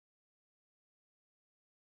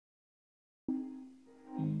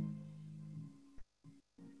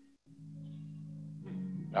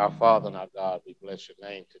Our Father and our God, we bless your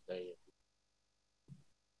name today.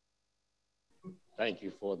 Thank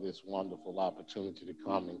you for this wonderful opportunity to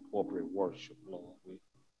come in corporate worship, Lord.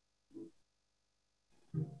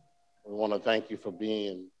 We want to thank you for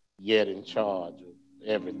being yet in charge of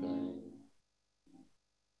everything.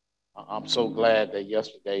 I'm so glad that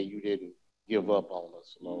yesterday you didn't give up on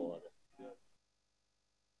us, Lord.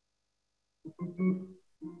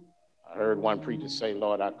 I heard one preacher say,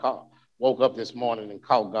 Lord, woke up this morning and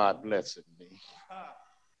caught God blessing me.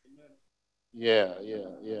 Yeah.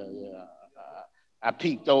 I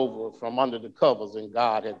peeked over from under the covers and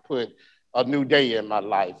God had put a new day in my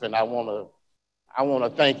life. And I want to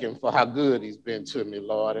thank him for how good he's been to me,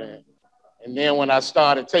 Lord. And then when I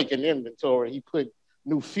started taking inventory, he put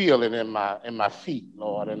new feeling in my feet,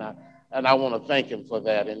 Lord. And I want to thank him for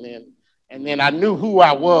that. And then I knew who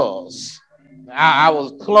I was. I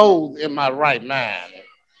was clothed in my right mind.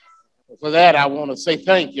 For that, I want to say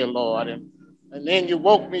thank you, Lord. And then you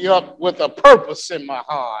woke me up with a purpose in my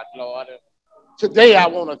heart, Lord. And today, I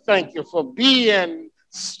want to thank you for being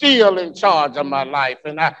still in charge of my life.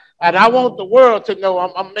 And I want the world to know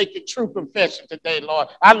I'm making true confession today, Lord.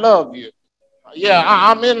 I love you. Yeah,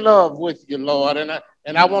 I'm in love with you, Lord. And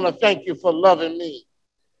I want to thank you for loving me,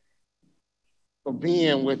 for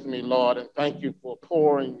being with me, Lord. And thank you for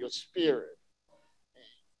pouring your spirit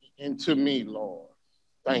into me, Lord.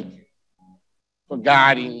 Thank you for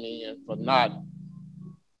guiding me and for not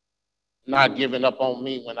giving up on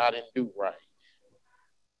me when I didn't do right.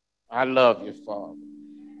 I love you, Father.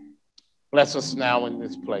 Bless us now in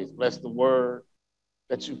this place. Bless the word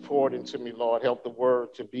that you poured into me, Lord. Help the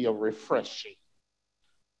word to be a refreshing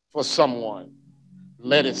for someone.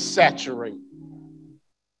 Let it saturate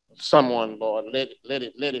someone, Lord. Let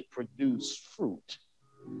it produce fruit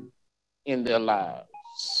in their lives.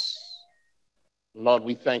 Lord,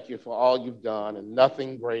 we thank you for all you've done and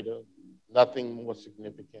nothing greater, nothing more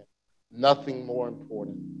significant, nothing more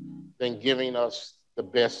important than giving us the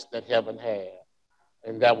best that heaven had.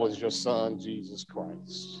 And that was your son, Jesus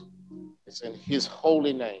Christ. It's in his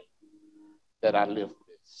holy name that I lift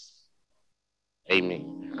this.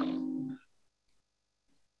 Amen.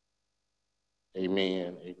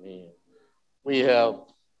 Amen. Amen. We have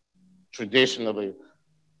traditionally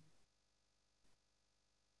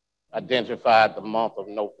identified the month of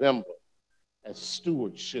November as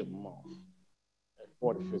Stewardship Month at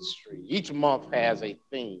 45th Street. Each month has a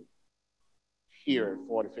theme here at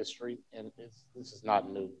 45th Street, and this is not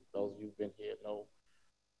new. Those of you who've been here know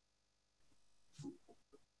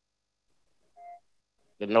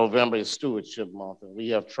that November is Stewardship Month, and we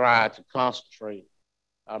have tried to concentrate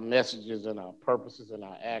our messages and our purposes and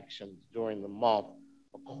our actions during the month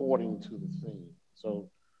according to the theme. So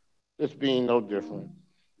this being no different,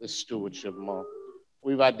 this Stewardship Month,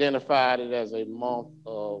 we've identified it as a month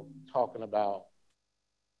of talking about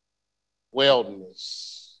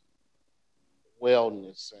wellness,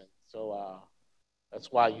 and so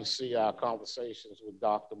that's why you see our conversations with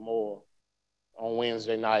Dr. Moore on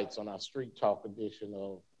Wednesday nights on our Street Talk edition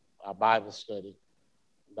of our Bible study.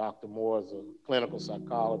 Dr. Moore is a clinical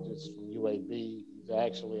psychologist from UAB. He's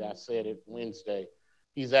actually, I said it Wednesday,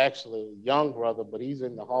 he's actually a young brother, but he's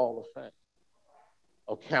in the Hall of Fame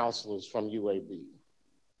of counselors from UAB.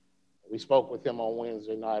 We spoke with him on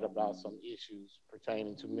Wednesday night about some issues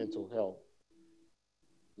pertaining to mental health,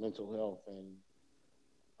 and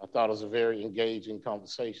I thought it was a very engaging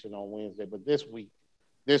conversation on Wednesday. But this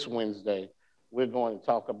Wednesday, we're going to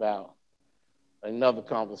talk about another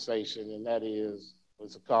conversation, and that is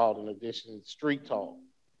what's called, in addition, Street Talk.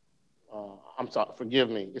 I'm sorry, forgive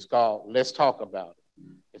me. It's called Let's Talk About It.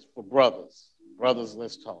 It's for brothers. Brothers,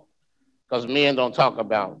 let's talk. Because men don't talk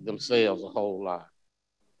about themselves a whole lot.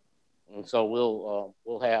 And so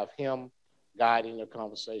we'll have him guiding the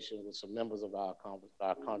conversation with some members of our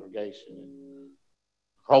congregation. And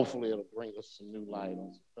hopefully it'll bring us some new light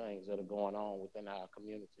on some things that are going on within our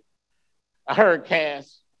community. I heard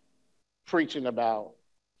Cass preaching about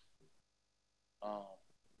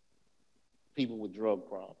people with drug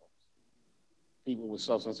problems, people with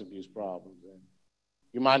substance abuse problems. And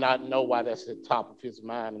you might not know why that's at the top of his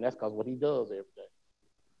mind, and that's because what he does every day.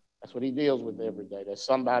 That's what he deals with every day. There's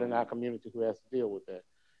somebody in our community who has to deal with that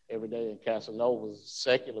every day. And Casanova's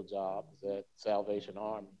secular job is at Salvation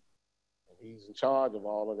Army. And he's in charge of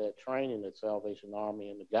all of that training at Salvation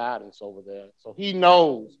Army and the guidance over there. So he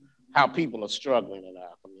knows how people are struggling in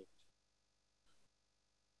our community.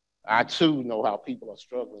 I, too, know how people are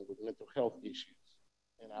struggling with mental health issues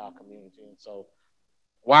in our community. And so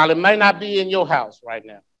while it may not be in your house right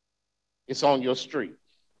now, it's on your street.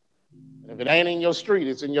 And if it ain't in your street,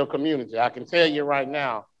 it's in your community. I can tell you right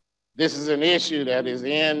now, This is an issue that is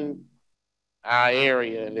in our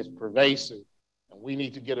area and it's pervasive. And we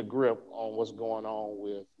need to get a grip on what's going on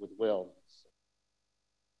with wellness.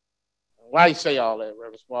 Why do you say all that,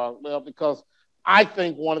 Reverend Sparks? Well, because I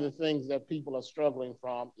think one of the things that people are struggling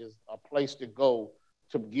from is a place to go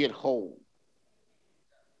to get whole.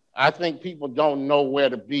 I think people don't know where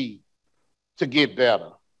to be to get better.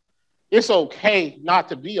 It's okay not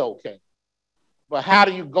to be okay, but how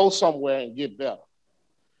do you go somewhere and get better?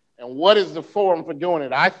 And what is the forum for doing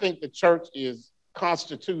it? I think the church is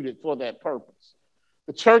constituted for that purpose.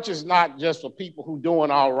 The church is not just for people who are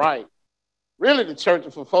doing all right. Really, the church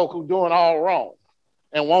is for folk who are doing all wrong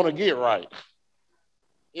and want to get right.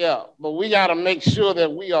 Yeah, but we got to make sure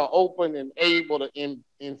that we are open and able to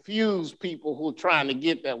infuse people who are trying to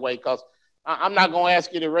get that way. Because I'm not going to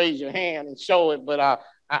ask you to raise your hand and show it, but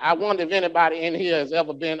I wonder if anybody in here has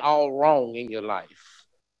ever been all wrong in your life.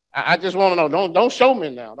 I just want to know. Don't show me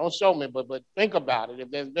now. Don't show me, but think about it.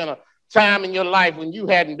 If there's been a time in your life when you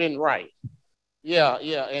hadn't been right. Yeah,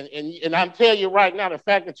 yeah. And I'm telling you right now, the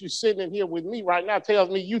fact that you're sitting in here with me right now tells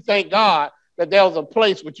me you thank God that there was a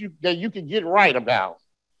place that you could get right about.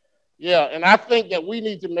 Yeah, and I think that we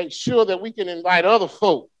need to make sure that we can invite other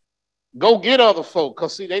folk. Go get other folk,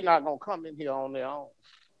 because see, they're not gonna come in here on their own.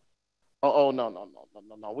 Oh,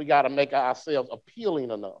 no. We got to make ourselves appealing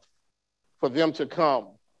enough for them to come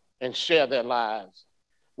and share their lives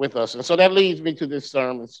with us. And so that leads me to this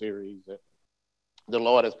sermon series that the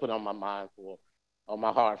Lord has put on my mind on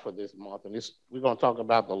my heart for this month. And we're going to talk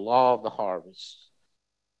about the law of the harvest.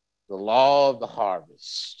 The law of the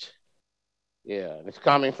harvest. Yeah, and it's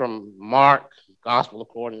coming from Mark, Gospel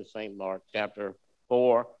according to St. Mark, chapter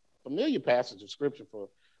 4. Familiar passage of scripture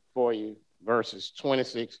for you, verses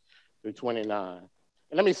 26 through 29. And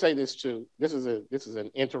let me say this too. This is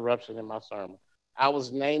an interruption in my sermon. I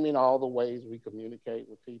was naming all the ways we communicate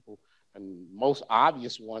with people, and most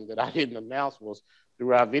obvious one that I didn't announce was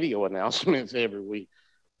through our video announcements every week,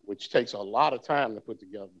 which takes a lot of time to put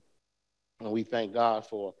together. And we thank God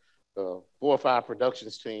for the 4 or 5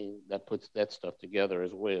 productions team that puts that stuff together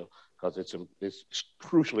as well, because it's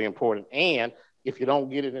crucially important. And if you don't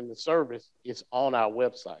get it in the service, it's on our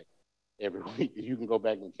website every week. You can go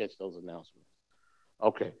back and catch those announcements.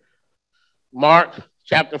 Okay. Mark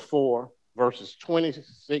chapter 4, verses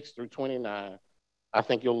 26 through 29. I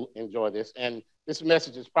think you'll enjoy this. And this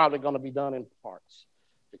message is probably going to be done in parts,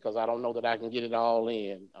 because I don't know that I can get it all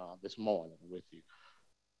in this morning with you.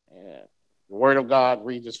 And the word of God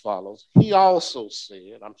reads as follows. He also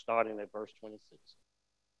said, I'm starting at verse 26.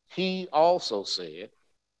 He also said,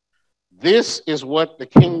 this is what the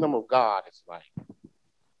kingdom of God is like.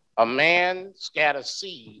 A man scatters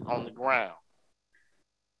seed on the ground,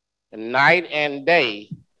 and night and day,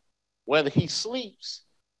 whether he sleeps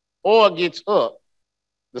or gets up,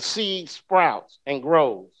 the seed sprouts and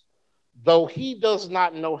grows, though he does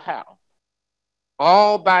not know how.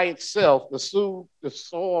 All by itself, the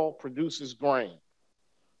soil produces grain.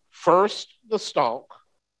 First the stalk,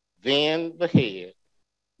 then the head,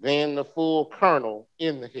 then the full kernel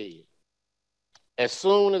in the head. As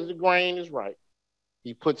soon as the grain is ripe,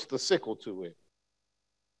 he puts the sickle to it,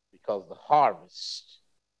 because the harvest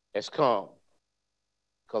has come.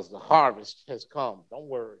 Because the harvest has come. Don't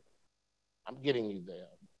worry. I'm getting you there.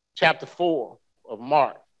 Chapter 4 of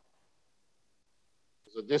Mark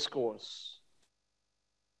is a discourse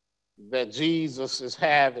that Jesus is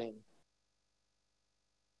having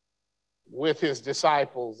with his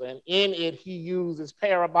disciples. And in it, he uses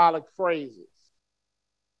parabolic phrases,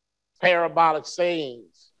 parabolic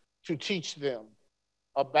sayings to teach them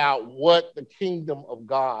about what the kingdom of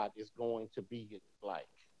God is going to be like.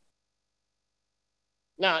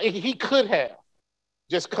 Now, he could have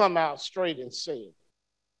just come out straight and said,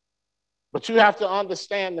 but you have to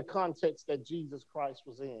understand the context that Jesus Christ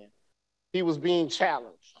was in. He was being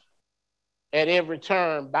challenged at every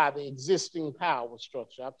turn by the existing power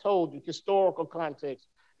structure. I've told you, historical context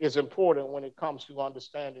is important when it comes to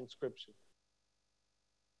understanding Scripture.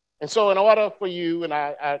 And so in order for you, and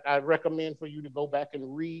I recommend for you to go back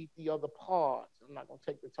and read the other parts, I'm not going to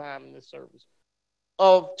take the time in this service,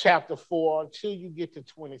 of chapter 4 until you get to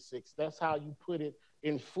 26. That's how you put it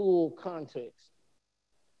in full context,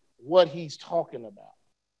 what he's talking about.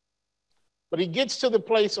 But he gets to the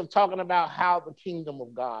place of talking about how the kingdom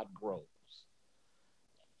of God grows.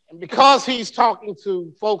 And because he's talking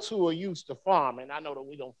to folks who are used to farming, I know that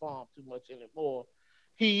we don't farm too much anymore,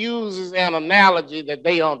 he uses an analogy that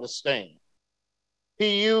they understand.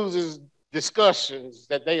 He uses discussions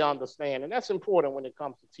that they understand, and that's important when it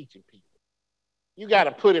comes to teaching people. You got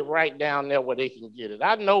to put it right down there where they can get it.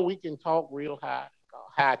 I know we can talk real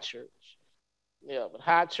high church, Yeah, but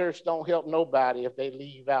high church don't help nobody if they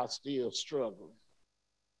leave out still struggling.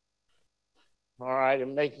 All right, it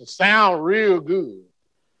makes it sound real good.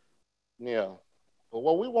 Yeah. But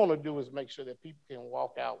what we want to do is make sure that people can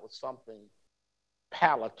walk out with something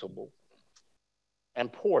palatable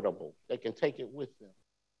and portable. They can take it with them.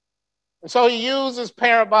 And so he uses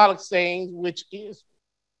parabolic sayings, which is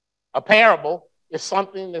a parable is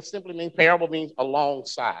something that simply means parable means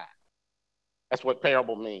alongside. That's what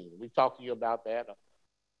parable means. We talked to you about that.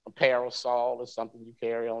 A parasol is something you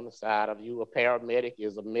carry on the side of you. A paramedic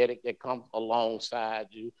is a medic that comes alongside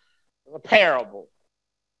you. A parable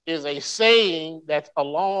is a saying that's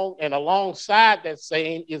along, and alongside that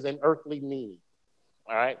saying is an earthly meaning.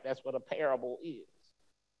 All right, that's what a parable is.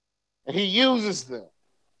 And he uses them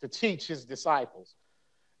to teach his disciples.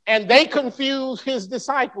 And they confuse his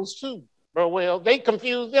disciples too. Well, they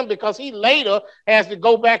confuse them because he later has to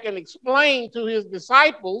go back and explain to his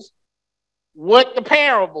disciples what the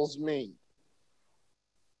parables mean.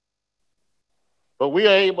 But we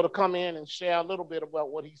are able to come in and share a little bit about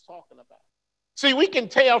what he's talking about. See, we can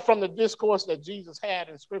tell from the discourse that Jesus had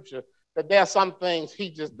in Scripture that there are some things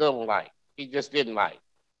he just doesn't like. He just didn't like.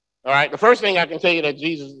 All right, the first thing I can tell you that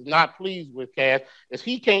Jesus is not pleased with, Cass, is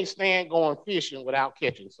he can't stand going fishing without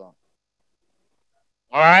catching something.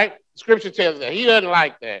 All right, Scripture tells that. He doesn't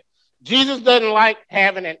like that. Jesus doesn't like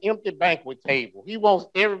having an empty banquet table. He wants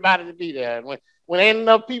everybody to be there. And when ain't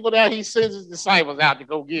enough people there, he sends his disciples out to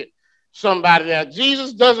go get somebody there.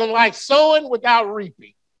 Jesus doesn't like sowing without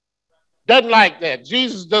reaping. Doesn't like that.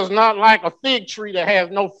 Jesus does not like a fig tree that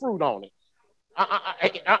has no fruit on it.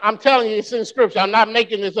 I'm telling you, it's in Scripture. I'm not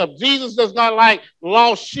making this up. Jesus does not like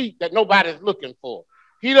lost sheep that nobody's looking for.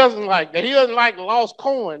 He doesn't like that. He doesn't like lost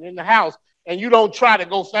coin in the house and you don't try to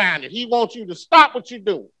go find it. He wants you to stop what you're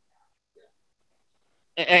doing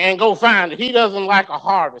and go find it. He doesn't like a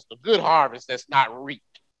harvest, a good harvest that's not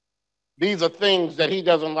reaped. These are things that he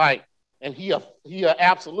doesn't like, and he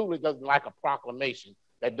absolutely doesn't like a proclamation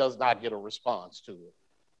that does not get a response to it.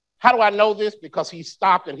 How do I know this? Because he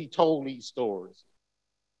stopped and he told these stories.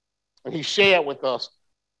 And he shared with us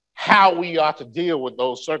how we are to deal with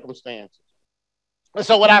those circumstances. And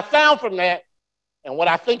so what I found from that, and what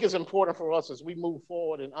I think is important for us as we move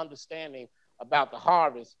forward in understanding about the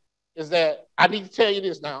harvest, is that I need to tell you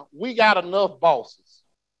this now. We got enough bosses.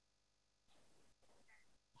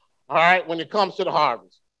 All right, when it comes to the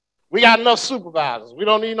harvest. We got enough supervisors. We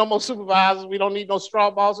don't need no more supervisors. We don't need no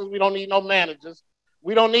straw bosses. We don't need no managers.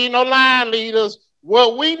 We don't need no line leaders.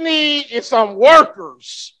 What we need is some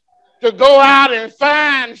workers to go out and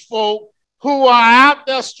find folk who are out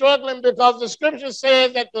there struggling, because the Scripture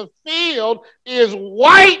says that the field is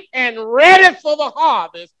white and ready for the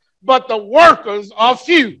harvest, but the workers are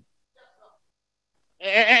few.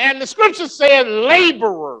 And the Scripture says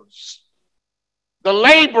laborers. The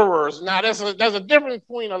laborers. Now, there's a difference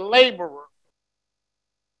between a laborer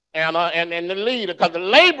and the leader, because the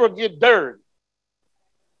laborer get dirty.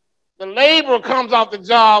 The laborer comes off the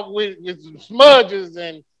job with smudges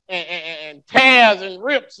and tears and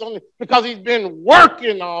rips because he's been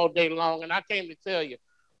working all day long. And I came to tell you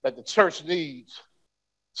that the church needs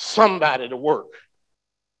somebody to work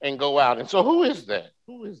and go out. And so who is that?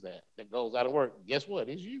 Who is that goes out and work? Guess what?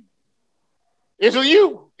 It's you. It's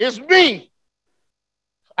you. It's me.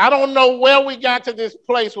 I don't know where we got to this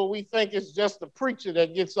place where we think it's just the preacher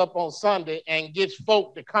that gets up on Sunday and gets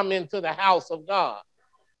folk to come into the house of God.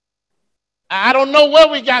 I don't know where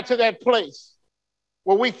we got to that place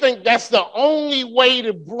where we think that's the only way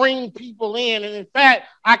to bring people in. And in fact,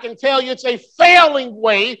 I can tell you it's a failing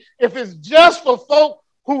way if it's just for folk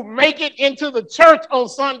who make it into the church on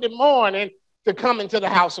Sunday morning to come into the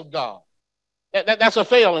house of God. That's a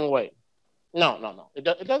failing way. No. It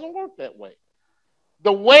doesn't work that way.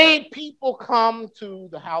 The way people come to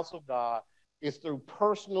the house of God is through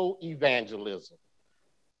personal evangelism.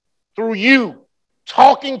 Through you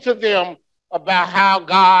talking to them about how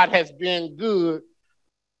God has been good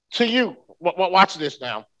to you. Watch this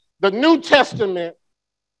now. The New Testament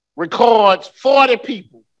records 40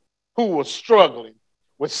 people who were struggling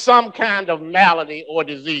with some kind of malady or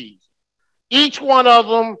disease. Each one of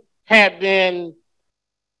them had been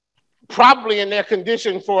probably in their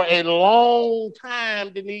condition for a long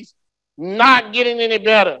time, Denise, not getting any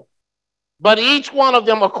better. But each one of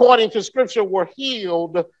them, according to Scripture, were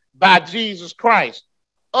healed by Jesus Christ.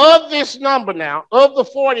 Of this number now, of the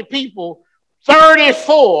 40 people,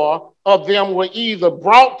 34 of them were either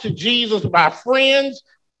brought to Jesus by friends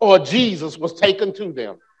or Jesus was taken to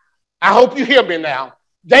them. I hope you hear me now.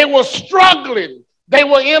 They were struggling. They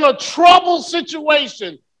were in a troubled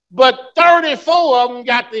situation, but 34 of them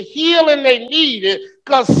got the healing they needed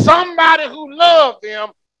because somebody who loved them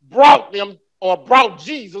brought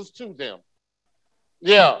Jesus to them.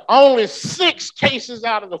 Yeah, only 6 cases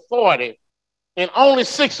out of the 40, and only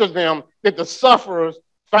 6 of them did the sufferers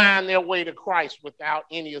find their way to Christ without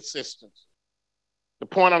any assistance. The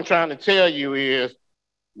point I'm trying to tell you is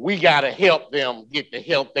we got to help them get the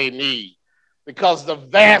help they need, because the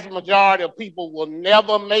vast majority of people will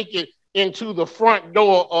never make it into the front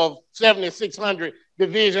door of 7600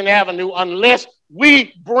 Division Avenue unless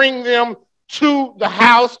we bring them to the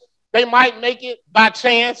house. They might make it by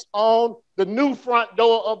chance on the new front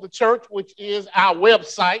door of the church, which is our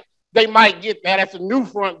website. They might get that. That's the new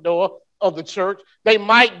front door of the church. They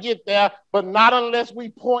might get there, but not unless we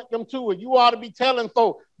point them to it. You ought to be telling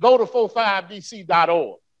folks, go to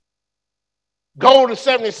 45bc.org. Go to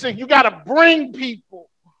 76. You got to bring people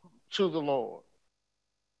to the Lord.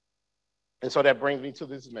 And so that brings me to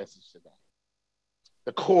this message today.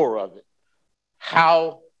 The core of it,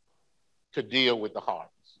 how to deal with the harvest.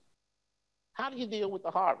 How do you deal with the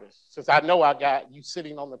harvest? Since I know I got you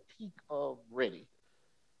sitting on the peak of ready,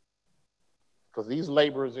 because these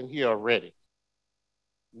laborers in here are ready.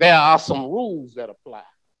 There are some rules that apply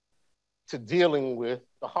to dealing with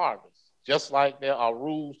the harvest. Just like there are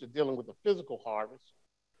rules to dealing with the physical harvest,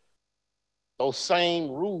 those same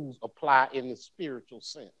rules apply in the spiritual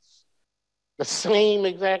sense. The same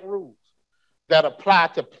exact rules that apply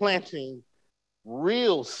to planting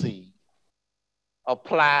real seed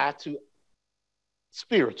apply to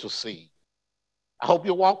spiritual seed. I hope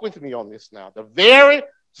you'll walk with me on this now. The very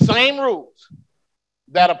same rules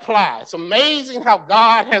that apply. It's amazing how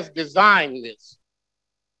God has designed this.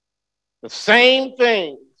 The same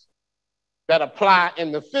things that apply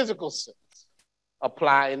in the physical sense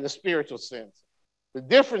apply in the spiritual sense. The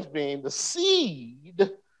difference being the seed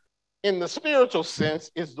in the spiritual sense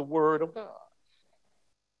is the word of God.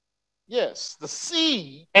 Yes, the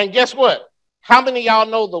seed. And guess what? How many of y'all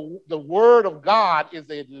know the word of God is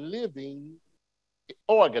a living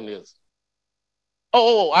organism?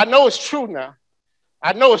 Oh, I know it's true now.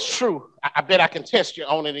 I know it's true. I bet I can test you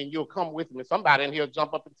on it and you'll come with me. Somebody in here will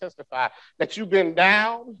jump up and testify that you've been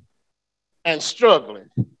down and struggling,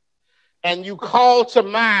 and you call to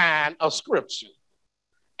mind a scripture,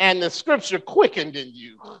 and the scripture quickened in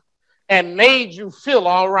you and made you feel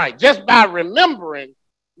all right just by remembering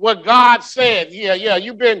what God said. Yeah,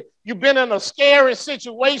 you've been in a scary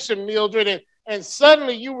situation, Mildred, and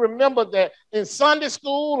suddenly you remember that in Sunday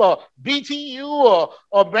school or BTU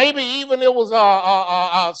or maybe even it was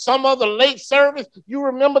some other late service, you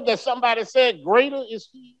remember that somebody said, greater is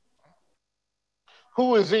he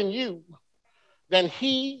who is in you than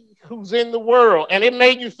he who's in the world. And it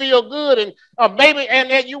made you feel good. And maybe,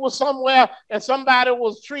 and that you were somewhere and somebody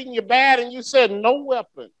was treating you bad and you said, no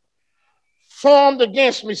weapon formed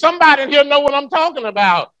against me. Somebody in here know what I'm talking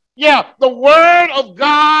about. Yeah, the word of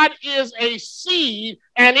God is a seed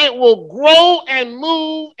and it will grow and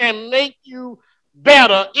move and make you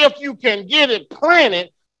better if you can get it planted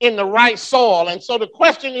in the right soil. And so the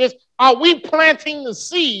question is, are we planting the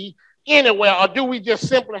seed anywhere or do we just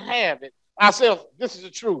simply have it ourselves? This is the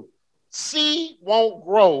truth. Seed won't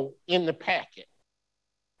grow in the packet.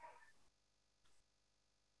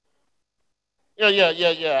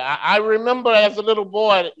 Yeah. I remember as a little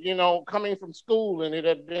boy, coming from school, and it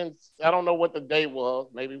had been, I don't know what the day was.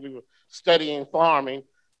 Maybe we were studying farming,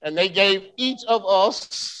 and they gave each of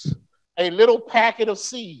us a little packet of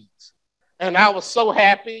seeds. And I was so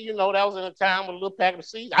happy, that was in a time with a little packet of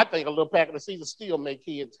seeds. I think a little packet of seeds will still make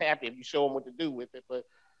kids happy if you show them what to do with it. But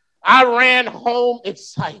I ran home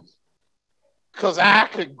excited because I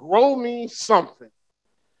could grow me something.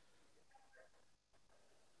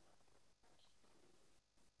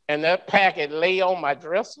 And that packet lay on my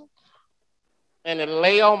dresser, and it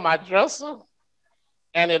lay on my dresser,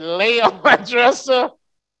 and it lay on my dresser,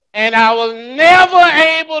 and I was never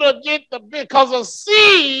able to get because a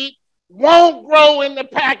seed won't grow in the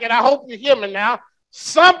packet. I hope you hear me now.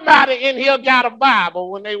 Somebody in here got a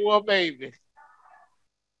Bible when they were a baby.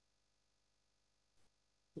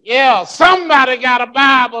 Yeah, somebody got a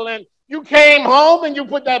Bible, and you came home and you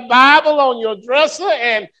put that Bible on your dresser,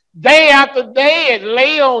 and day after day it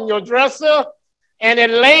lay on your dresser, and it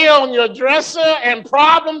lay on your dresser, and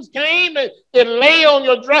problems came, and it lay on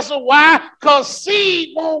your dresser. Why? Because seed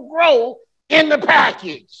won't grow in the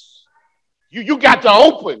package. You got to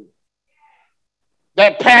open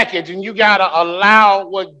that package, and you got to allow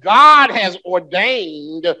what God has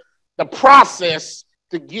ordained, the process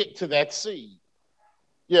to get to that seed.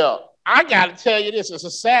 Yeah, I got to tell you this, it's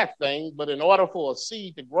a sad thing, but in order for a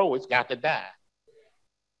seed to grow, it's got to die.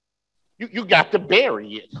 You got to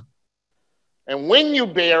bury it. And when you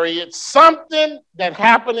bury it, something that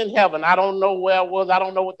happened in heaven, I don't know where it was, I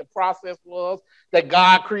don't know what the process was that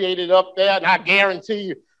God created up there, and I guarantee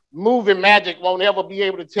you, movie magic won't ever be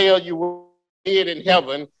able to tell you what it did in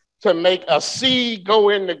heaven to make a seed go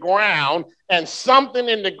in the ground, and something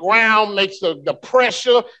in the ground makes the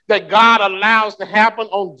pressure that God allows to happen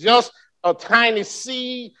on just a tiny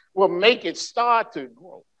seed will make it start to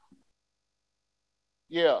grow.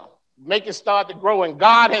 Yeah, make it start to grow. And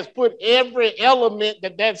God has put every element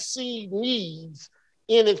that seed needs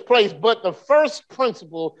in its place. But the first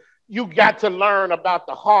principle you got to learn about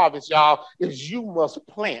the harvest, y'all, is you must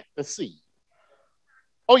plant the seed.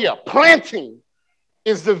 Oh, yeah, planting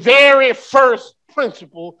is the very first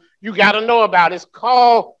principle you got to know about. It's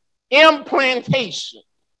called implantation.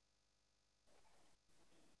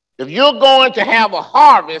 If you're going to have a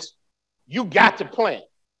harvest, you got to plant.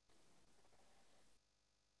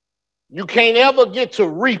 You can't ever get to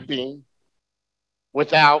reaping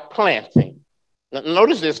without planting. Now,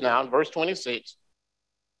 notice this now in verse 26.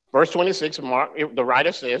 Verse 26, Mark, the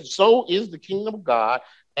writer says, so is the kingdom of God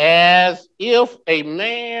as if a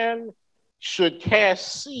man should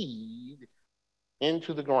cast seed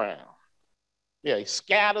into the ground. Yeah, he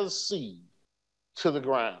scatters seed to the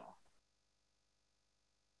ground.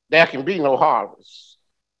 There can be no harvest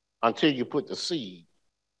until you put the seed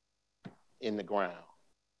in the ground.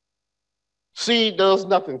 Seed does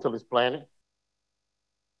nothing until it's planted.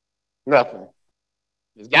 Nothing.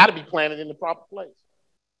 It's got to be planted in the proper place.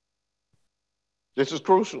 This is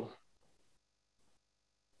crucial.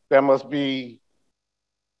 There must be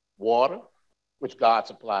water, which God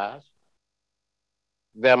supplies.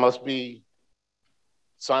 There must be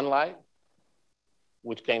sunlight,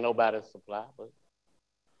 which can't nobody supply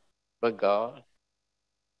but God.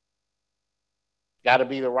 Got to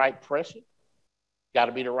be the right pressure. Got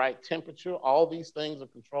to be the right temperature. All these things are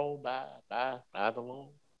controlled by the Lord.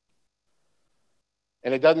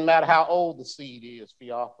 And it doesn't matter how old the seed is,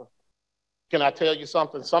 Fiafa. Can I tell you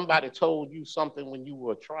something? Somebody told you something when you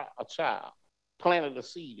were a child, planted a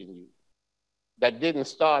seed in you that didn't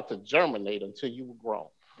start to germinate until you were grown.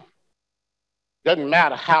 Doesn't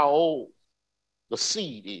matter how old the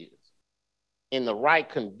seed is. In the right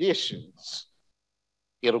conditions,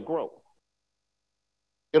 it'll grow.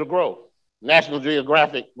 It'll grow. National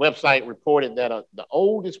Geographic website reported that the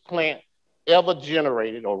oldest plant ever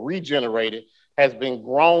generated or regenerated has been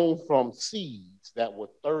grown from seeds that were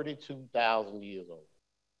 32,000 years old.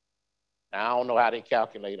 Now, I don't know how they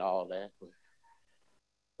calculate all that, but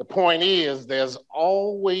the point is there's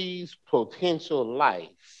always potential life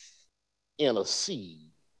in a seed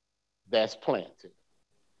that's planted.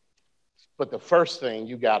 But the first thing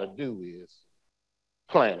you got to do is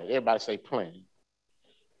plant it. Everybody say plant it.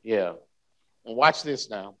 Yeah. And watch this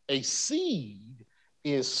now. A seed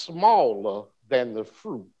is smaller than the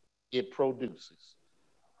fruit it produces.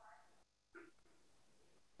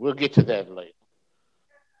 We'll get to that later.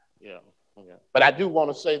 Yeah. But I do want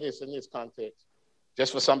to say this in this context,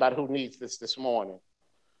 just for somebody who needs this morning.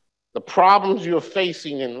 The problems you're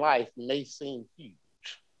facing in life may seem huge,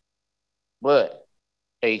 but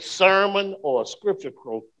a sermon or a scripture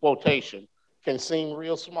quotation can seem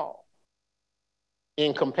real small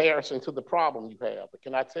in comparison to the problem you have. But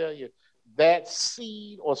can I tell you, that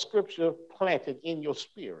seed or scripture planted in your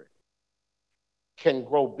spirit can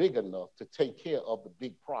grow big enough to take care of the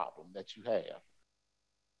big problem that you have.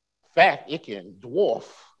 In fact, it can dwarf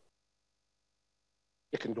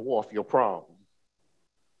your problem.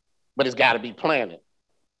 But it's got to be planted.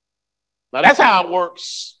 Now, that's how it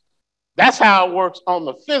works. That's how it works on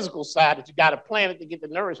the physical side, that you got to plant it to get the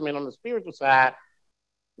nourishment. On the spiritual side,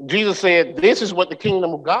 Jesus said, this is what the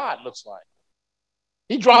kingdom of God looks like.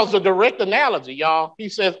 He draws a direct analogy, y'all. He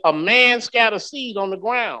says, a man scatters seed on the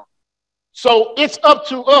ground. So it's up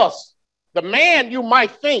to us. The man you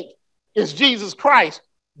might think is Jesus Christ,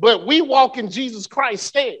 but we walk in Jesus Christ's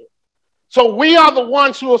stead. So we are the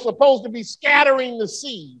ones who are supposed to be scattering the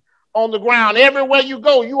seed on the ground. Everywhere you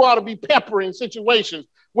go, you ought to be peppering situations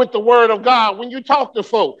with the word of God. When you talk to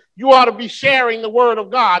folk, you ought to be sharing the word of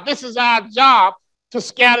God. This is our job, to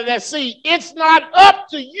scatter that seed. It's not up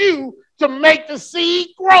to you to make the seed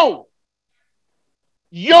grow.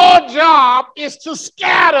 Your job is to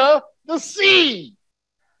scatter the seed.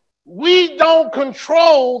 We don't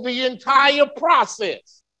control the entire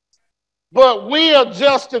process, but we are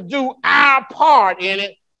just to do our part in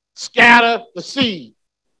it, scatter the seed.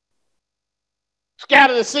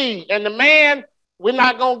 Scatter the seed. And the man, we're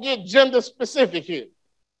not going to get gender specific here.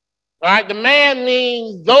 All right, the man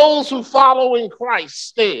means those who follow in Christ's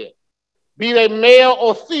stead, be they male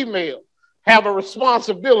or female, have a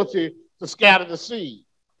responsibility to scatter the seed.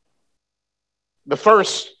 The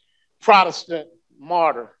first Protestant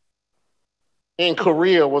martyr in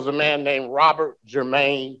Korea was a man named Robert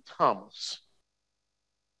Jermaine Thomas.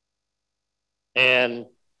 And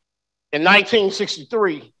in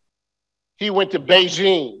 1963, he went to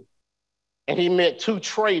Beijing and he met two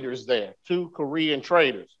traders there, two Korean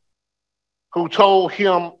traders, who told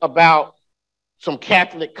him about some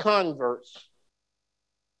Catholic converts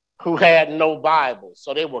who had no Bibles.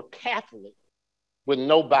 So they were Catholic with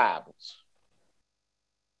no Bibles.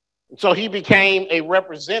 And so he became a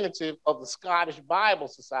representative of the Scottish Bible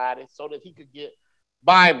Society so that he could get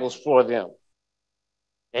Bibles for them.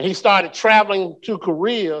 And he started traveling to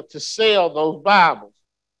Korea to sell those Bibles.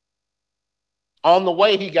 On the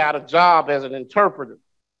way, he got a job as an interpreter.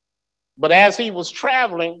 But as he was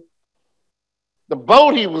traveling, the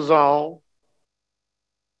boat he was on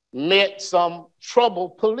met some trouble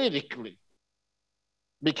politically,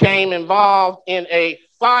 became involved in a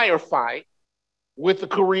firefight with the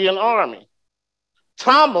Korean army.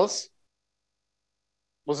 Thomas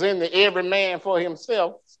was in the every man for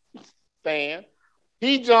himself stand.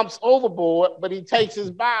 He jumps overboard, but he takes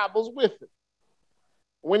his Bibles with him.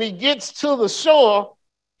 When he gets to the shore,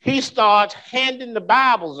 he starts handing the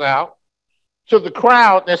Bibles out to the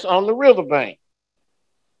crowd that's on the riverbank.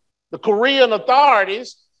 The Korean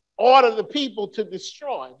authorities order the people to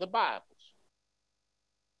destroy the Bibles.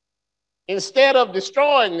 Instead of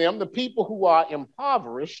destroying them, the people who are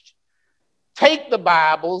impoverished take the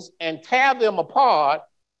Bibles and tear them apart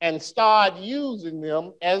and start using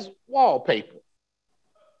them as wallpaper.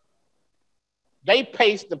 They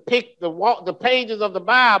paste the pages of the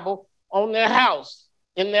Bible on their house,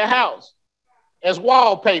 in their house, as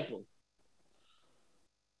wallpaper.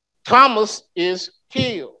 Thomas is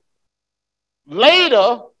killed.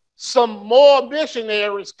 Later, some more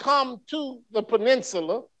missionaries come to the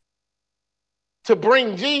peninsula to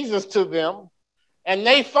bring Jesus to them, and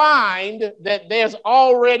they find that there's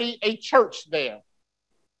already a church there.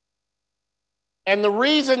 And the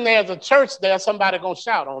reason there's a church there, somebody gonna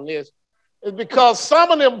shout on this, is because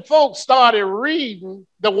some of them folks started reading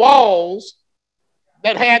the walls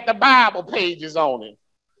that had the Bible pages on it.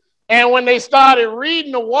 And when they started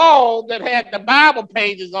reading the wall that had the Bible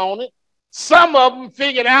pages on it, some of them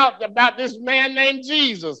figured out about this man named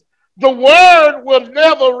Jesus. The word will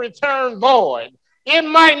never return void. It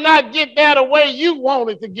might not get there the way you want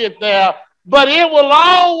it to get there, but it will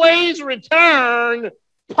always return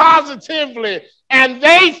positively. And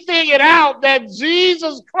they figured out that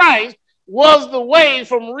Jesus Christ was the way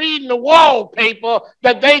from reading the wallpaper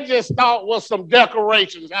that they just thought was some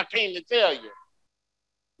decorations. I came to tell you.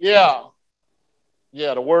 Yeah,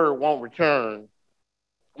 the word won't return,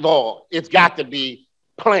 Lord. It's got to be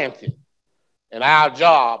planted. And our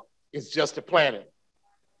job is just to plant it.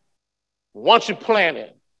 Once you plant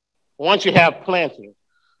it, once you have planted,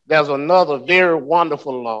 there's another very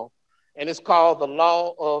wonderful law, and it's called the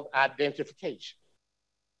law of identification.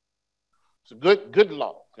 It's a good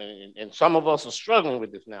law, and some of us are struggling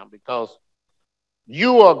with this now because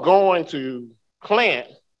you are going to plant,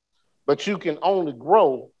 but you can only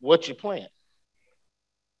grow what you plant.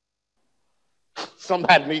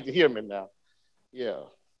 Somebody needs to hear me now. Yeah.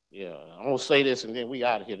 I'm gonna say this, and then we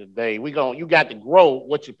out of here today. You got to grow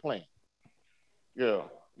what you plant. Yeah.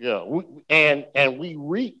 And we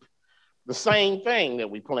reap the same thing that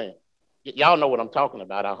we plant. Y'all know what I'm talking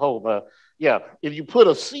about, I hope. If you put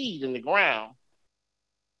a seed in the ground,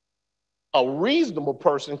 a reasonable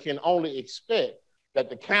person can only expect that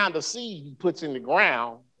the kind of seed he puts in the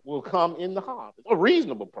ground will come in the harvest. A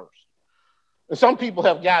reasonable person. And some people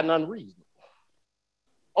have gotten unreasonable.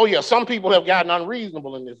 Oh, yeah, some people have gotten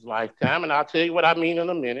unreasonable in this lifetime, and I'll tell you what I mean in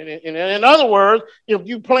a minute. In other words, if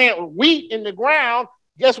you plant wheat in the ground,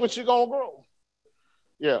 guess what you're going to grow?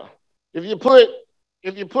 Yeah. If you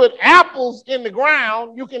put apples in the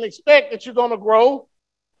ground, you can expect that you're going to grow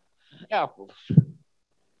apples.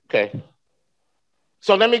 Okay.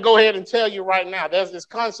 So let me go ahead and tell you right now, there's this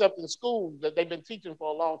concept in school that they've been teaching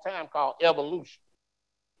for a long time called evolution.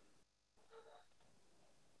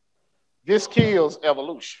 This kills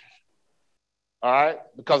evolution, all right?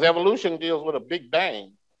 Because evolution deals with a big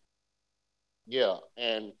bang. Yeah,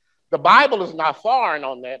 and the Bible is not foreign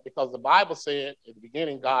on that because the Bible said at the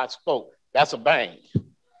beginning God spoke. That's a bang,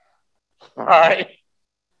 all right?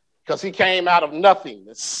 Because he came out of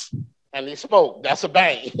nothingness and he spoke. That's a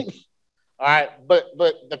bang, all right? But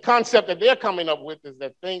the concept that they're coming up with is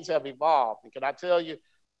that things have evolved. And can I tell you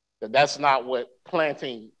that that's not what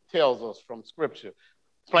planting tells us from Scripture?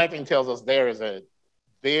 Planting tells us there is a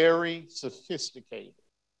very sophisticated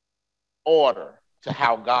order to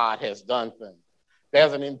how God has done things.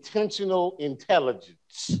 There's an intentional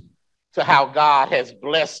intelligence to how God has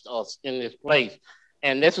blessed us in this place.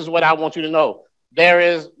 And this is what I want you to know. There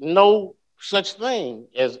is no such thing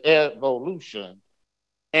as evolution.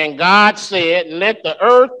 And God said, let the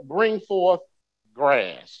earth bring forth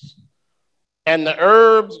grass, and the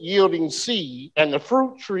herbs yielding seed, and the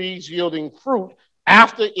fruit trees yielding fruit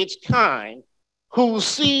after its kind, whose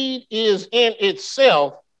seed is in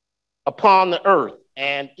itself upon the earth.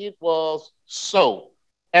 And it was so.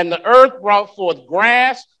 And the earth brought forth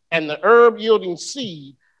grass and the herb yielding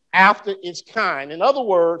seed after its kind. In other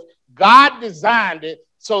words, God designed it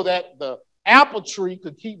so that the apple tree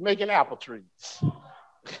could keep making apple trees.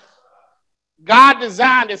 God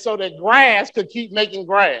designed it so that grass could keep making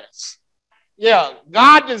grass. Yeah,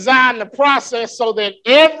 God designed the process so that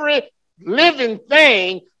every living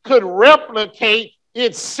thing could replicate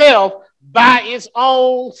itself by its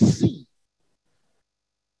own seed.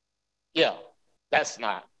 Yeah, that's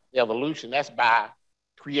not evolution. That's by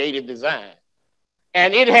creative design.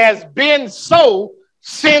 And it has been so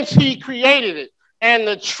since he created it. And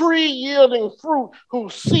the tree yielding fruit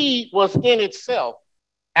whose seed was in itself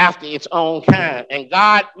after its own kind. And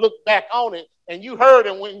God looked back on it, and you heard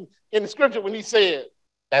him when in the scripture when he said,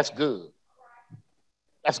 that's good.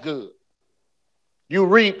 That's good. You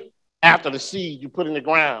reap after the seed you put in the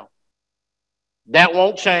ground. That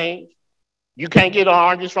won't change. You can't get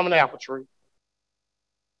oranges from an apple tree.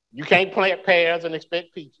 You can't plant pears and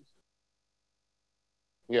expect peaches.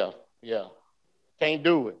 Yeah. Can't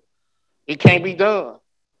do it. It can't be done.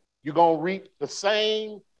 You're going to reap the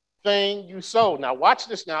same thing you sow. Now, watch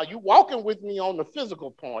this now. You're walking with me on the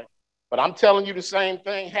physical point, but I'm telling you the same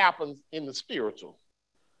thing happens in the spiritual.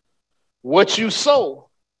 What you sow,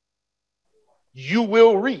 you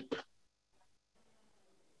will reap.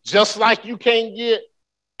 Just like you can't get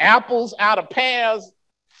apples out of pears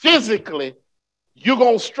physically, you're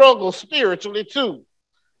going to struggle spiritually too.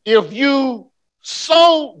 If you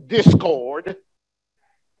sow discord,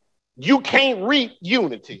 you can't reap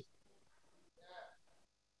unity.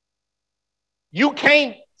 You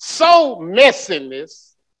can't sow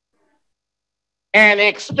messiness and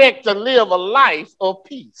expect to live a life of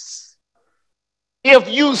peace. If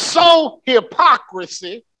you sow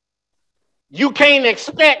hypocrisy, you can't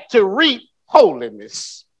expect to reap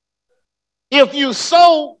holiness. If you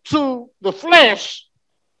sow to the flesh,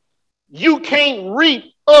 you can't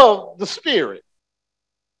reap of the spirit.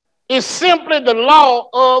 It's simply the law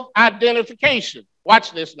of identification.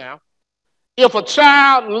 Watch this now. If a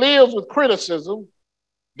child lives with criticism,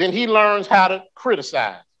 then he learns how to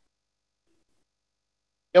criticize.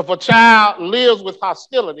 If a child lives with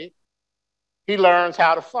hostility, he learns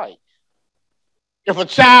how to fight. If a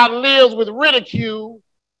child lives with ridicule,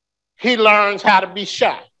 he learns how to be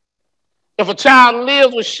shy. If a child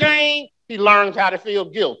lives with shame, he learns how to feel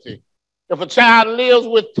guilty. If a child lives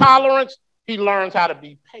with tolerance, he learns how to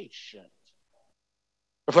be patient.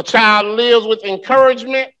 If a child lives with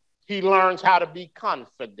encouragement, he learns how to be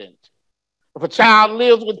confident. If a child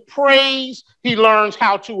lives with praise, he learns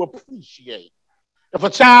how to appreciate. If a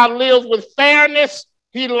child lives with fairness,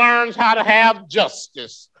 he learns how to have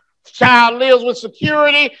justice. If a child lives with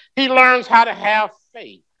security, he learns how to have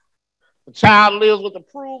faith. If a child lives with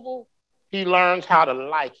approval, he learns how to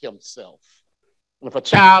like himself. And if a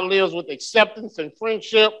child lives with acceptance and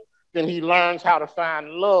friendship, then he learns how to find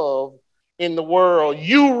love in the world.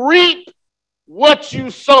 You reap what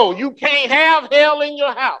you sow. You can't have hell in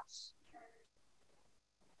your house.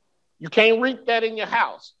 You can't reap that in your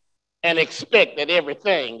house and expect that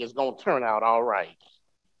everything is going to turn out all right.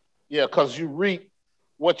 Yeah, because you reap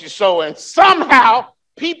what you sow. And somehow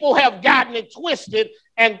people have gotten it twisted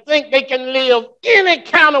and think they can live any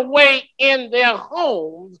kind of way in their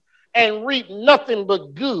homes and reap nothing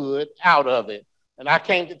but good out of it. And I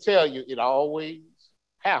came to tell you, it always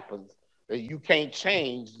happens that you can't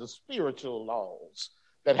change the spiritual laws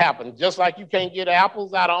that happen. Just like you can't get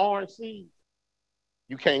apples out of orange seeds,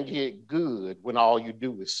 you can't get good when all you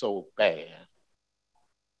do is sow bad.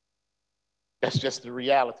 That's just the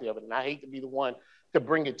reality of it. And I hate to be the one to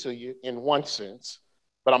bring it to you in one sense,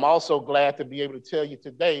 but I'm also glad to be able to tell you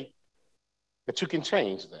today that you can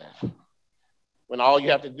change that. When all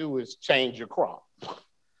you have to do is change your crop.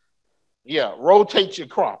 Yeah, rotate your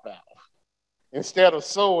crop out. Instead of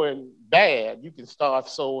sowing bad, you can start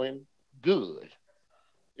sowing good.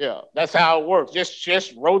 Yeah, that's how it works.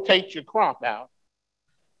 Just rotate your crop out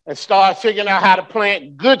and start figuring out how to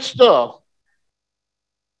plant good stuff.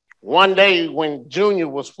 One day when Junior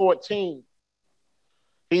was 14,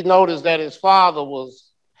 he noticed that his father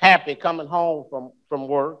was happy coming home from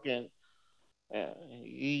work, and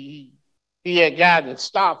he had gotten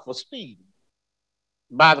stopped for speeding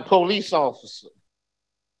by the police officer.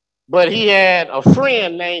 But he had a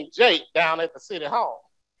friend named Jake down at the city hall.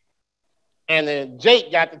 And then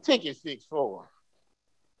Jake got the ticket fixed for him.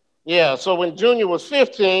 Yeah, so when Junior was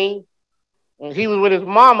 15, and he was with his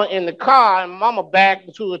mama in the car, and mama backed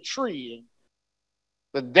into a tree.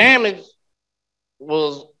 The damage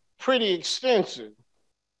was pretty extensive.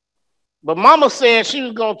 But mama said she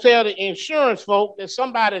was going to tell the insurance folk that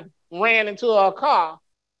somebody ran into her car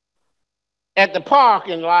at the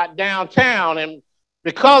parking lot downtown, and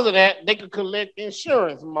because of that, they could collect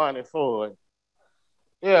insurance money for it.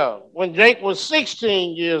 Yeah, when Jake was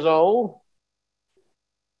 16 years old,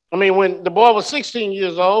 when the boy was 16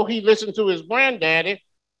 years old, he listened to his granddaddy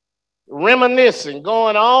reminiscing,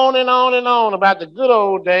 going on and on and on about the good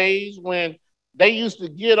old days when they used to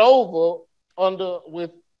get over under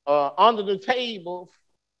the table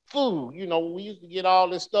food. You know, we used to get all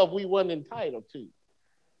this stuff we wasn't entitled to.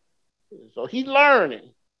 So he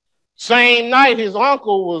learning. Same night, his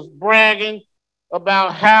uncle was bragging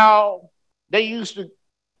about how they used to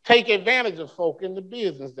take advantage of folk in the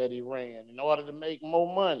business that he ran in order to make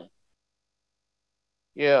more money.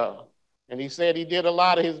 Yeah. And he said he did a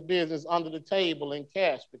lot of his business under the table in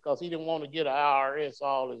cash because he didn't want to get an IRS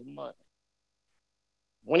all his money.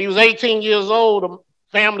 When he was 18 years old, the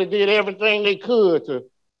family did everything they could to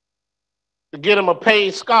get him a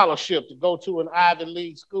paid scholarship to go to an Ivy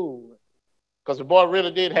League school. Because the boy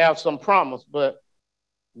really did have some promise, but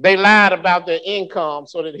they lied about their income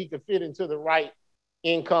so that he could fit into the right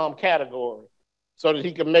income category, so that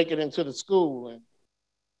he could make it into the school, and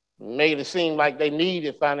made it seem like they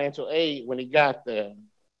needed financial aid when he got there.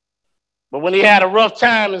 But when he had a rough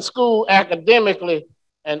time in school academically,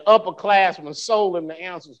 an upperclassman sold him the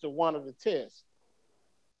answers to one of the tests.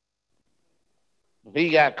 He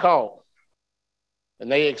got caught,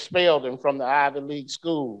 and they expelled him from the Ivy League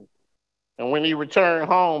school. And when he returned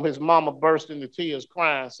home, his mama burst into tears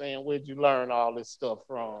crying, saying, "Where'd you learn all this stuff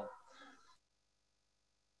from?"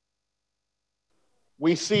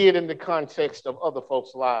 We see it in the context of other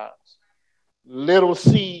folks' lives. Little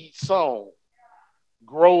seed sown,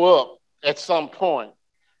 grow up at some point.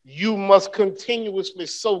 You must continuously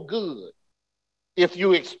sow good if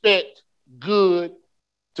you expect good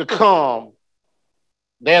to come.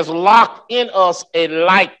 There's locked in us a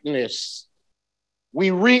likeness. We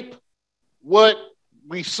reap what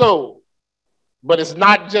we sow, but it's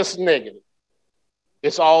not just negative.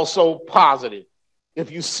 It's also positive. If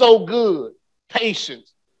you sow good,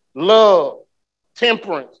 patience, love,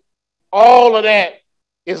 temperance, all of that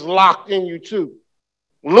is locked in you too.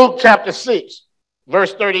 Luke chapter 6,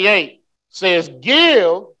 verse 38 says,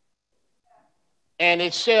 "Give, and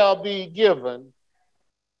it shall be given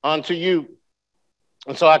unto you."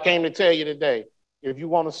 And so I came to tell you today, if you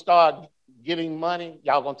want to start getting money,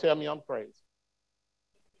 y'all gonna tell me I'm crazy.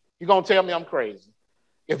 You're gonna tell me I'm crazy.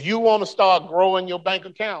 If you want to start growing your bank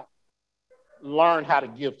account, learn how to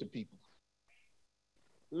give to people.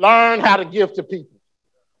 Learn how to give to people.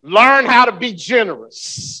 Learn how to be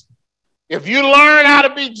generous. If you learn how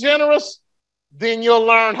to be generous, then you'll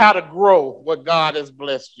learn how to grow what God has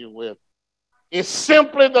blessed you with. It's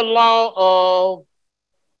simply the law of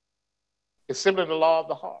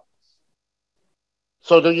the heart.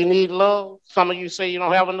 So do you need love? Some of you say you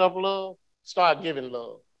don't have enough love. Start giving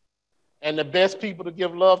love. And the best people to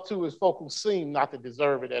give love to is folk who seem not to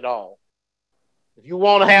deserve it at all. If you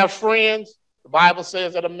want to have friends, the Bible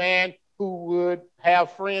says that a man who would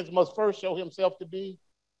have friends must first show himself to be.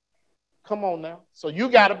 Come on now. So you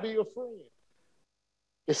got to be a friend.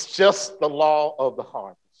 It's just the law of the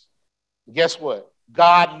harvest. Guess what?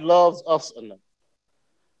 God loves us enough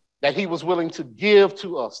that he was willing to give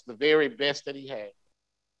to us the very best that he had.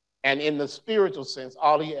 And in the spiritual sense,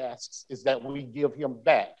 all he asks is that we give him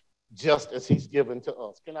back just as he's given to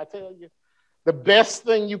us. Can I tell you? The best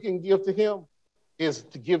thing you can give to him is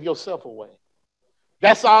to give yourself away.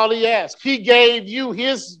 That's all he asks. He gave you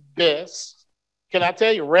his best. Can I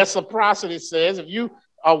tell you? Reciprocity says if you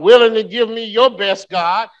are willing to give me your best,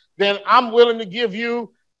 God, then I'm willing to give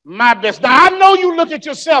you my best. Now, I know you look at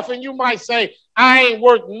yourself and you might say, I ain't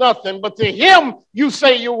worth nothing. But to him, you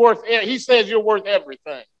say he says you're worth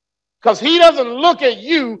everything. Because he doesn't look at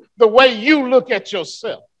you the way you look at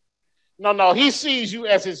yourself. No, he sees you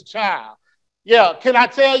as his child. Yeah, can I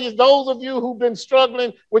tell you, those of you who've been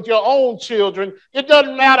struggling with your own children, it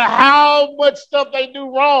doesn't matter how much stuff they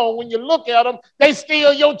do wrong. When you look at them, they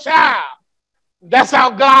still your child. That's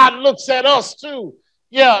how God looks at us too.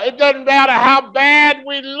 Yeah, it doesn't matter how bad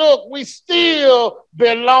we look, we still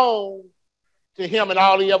belong to him, and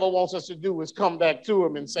all he ever wants us to do is come back to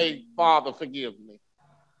him and say, Father, forgive me.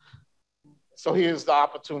 So here's the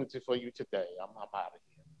opportunity for you today. I'm out of here.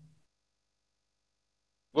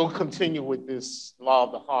 We'll continue with this law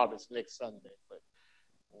of the harvest next Sunday. But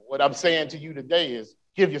what I'm saying to you today is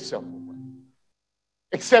give yourself away.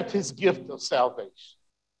 Accept his gift of salvation.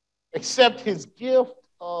 Accept his gift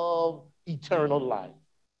of eternal life.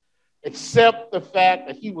 Accept the fact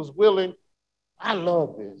that he was willing. I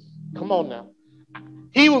love this. Come on now.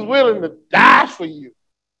 He was willing to die for you.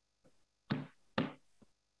 But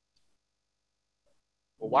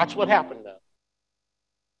watch what happened now.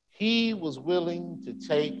 He was willing to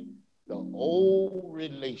take the old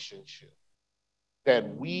relationship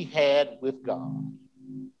that we had with God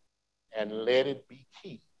and let it be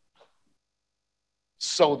killed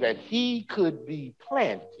so that he could be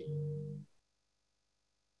planted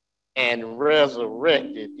and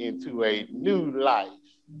resurrected into a new life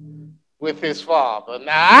with his Father.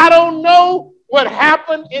 Now, I don't know what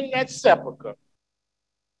happened in that sepulcher.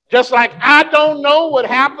 Just like I don't know what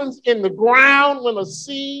happens in the ground when a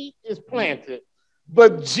seed is planted.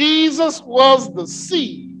 But Jesus was the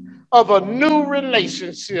seed of a new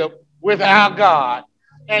relationship with our God.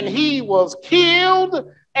 And he was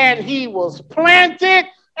killed, and he was planted,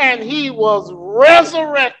 and he was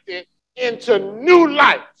resurrected into new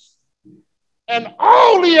life. And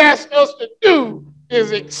all he asks us to do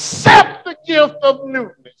is accept the gift of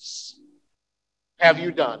newness. Have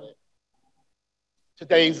you done it?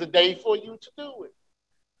 Today's the day for you to do it.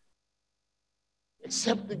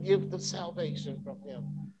 Accept the gift of salvation from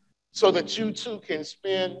him so that you too can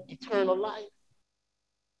spend eternal life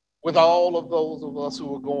with all of those of us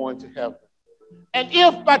who are going to heaven. And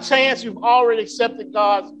if by chance you've already accepted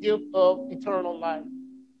God's gift of eternal life,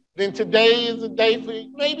 then today is the day for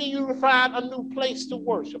you. Maybe you will find a new place to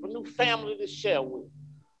worship, a new family to share with.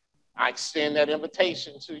 I extend that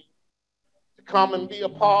invitation to you to come and be a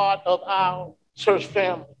part of our church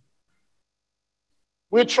family.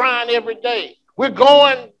 We're trying every day. We're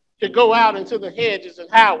going to go out into the hedges and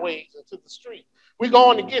highways, into the street. We're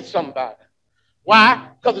going to get somebody. Why?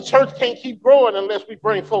 Because the church can't keep growing unless we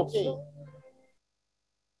bring folk in.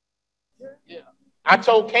 Yeah. I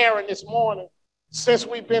told Karen this morning, since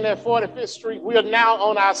we've been at 45th Street, we are now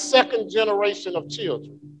on our second generation of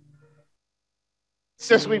children.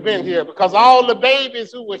 Since we've been here, because all the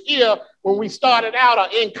babies who were here when we started out are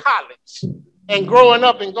in college and growing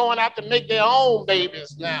up and going out to make their own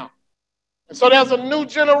babies now. And so there's a new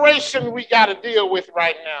generation we got to deal with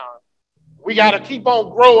right now. We got to keep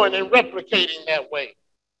on growing and replicating that way.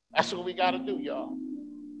 That's what we got to do, y'all.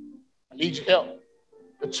 I need your help.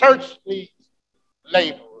 The church needs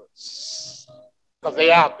laborers because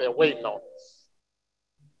they're out there waiting on us.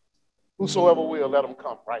 Whosoever will, let them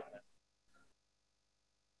come right now.